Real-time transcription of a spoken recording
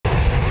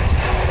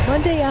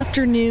Monday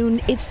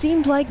afternoon, it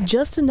seemed like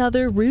just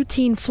another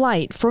routine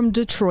flight from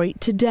Detroit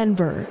to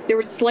Denver. There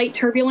was slight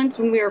turbulence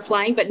when we were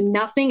flying, but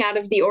nothing out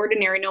of the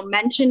ordinary, no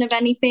mention of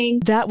anything.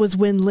 That was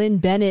when Lynn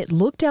Bennett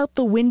looked out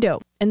the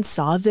window and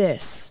saw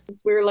this.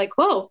 We were like,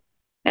 whoa,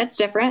 that's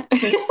different.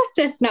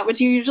 That's not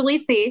what you usually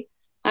see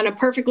on a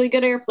perfectly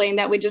good airplane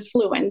that we just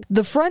flew in.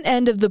 The front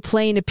end of the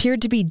plane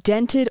appeared to be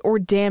dented or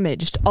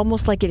damaged,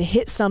 almost like it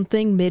hit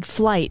something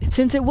mid-flight,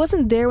 since it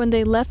wasn't there when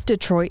they left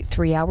Detroit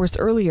 3 hours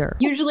earlier.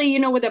 Usually,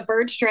 with a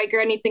bird strike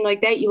or anything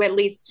like that,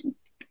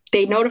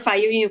 they notify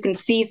you, you can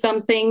see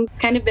something. It's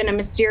kind of been a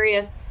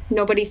mysterious,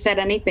 nobody said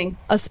anything.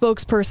 A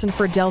spokesperson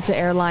for Delta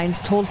Airlines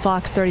told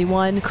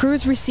FOX31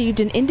 crews received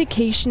an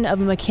indication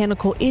of a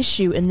mechanical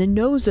issue in the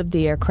nose of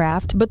the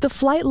aircraft, but the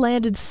flight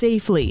landed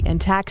safely and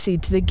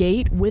taxied to the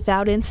gate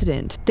without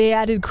incident. They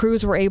added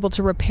crews were able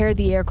to repair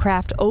the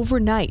aircraft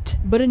overnight,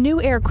 but a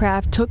new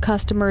aircraft took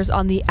customers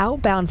on the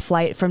outbound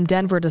flight from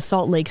Denver to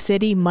Salt Lake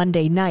City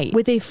Monday night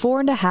with a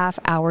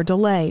 4.5-hour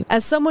delay.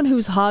 As someone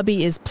whose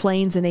hobby is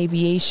planes and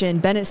aviation,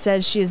 Bennett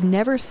says she has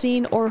never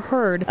seen or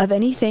heard of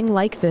anything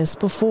like this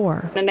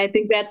before. And I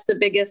think that's the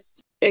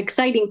biggest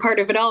exciting part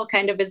of it all,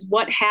 kind of, is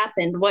what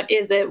happened? What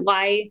is it?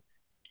 Why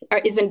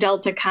isn't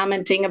Delta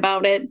commenting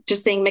about it?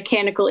 Just saying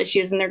mechanical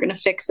issues and they're going to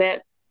fix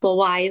it. Well,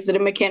 why is it a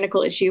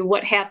mechanical issue?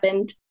 What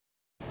happened?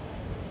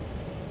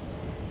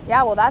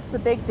 Yeah, well, that's the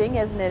big thing,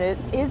 isn't it?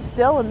 It is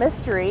still a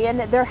mystery, and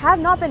there have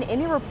not been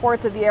any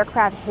reports of the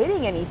aircraft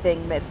hitting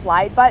anything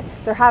mid-flight, but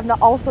there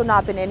have also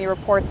not been any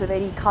reports of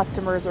any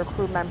customers or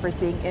crew members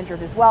being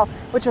injured as well,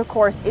 which of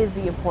course is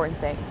the important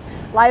thing.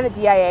 Live at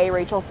DIA,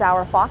 Rachel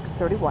Saurer, Fox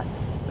 31.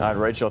 All right,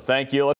 Rachel, thank you.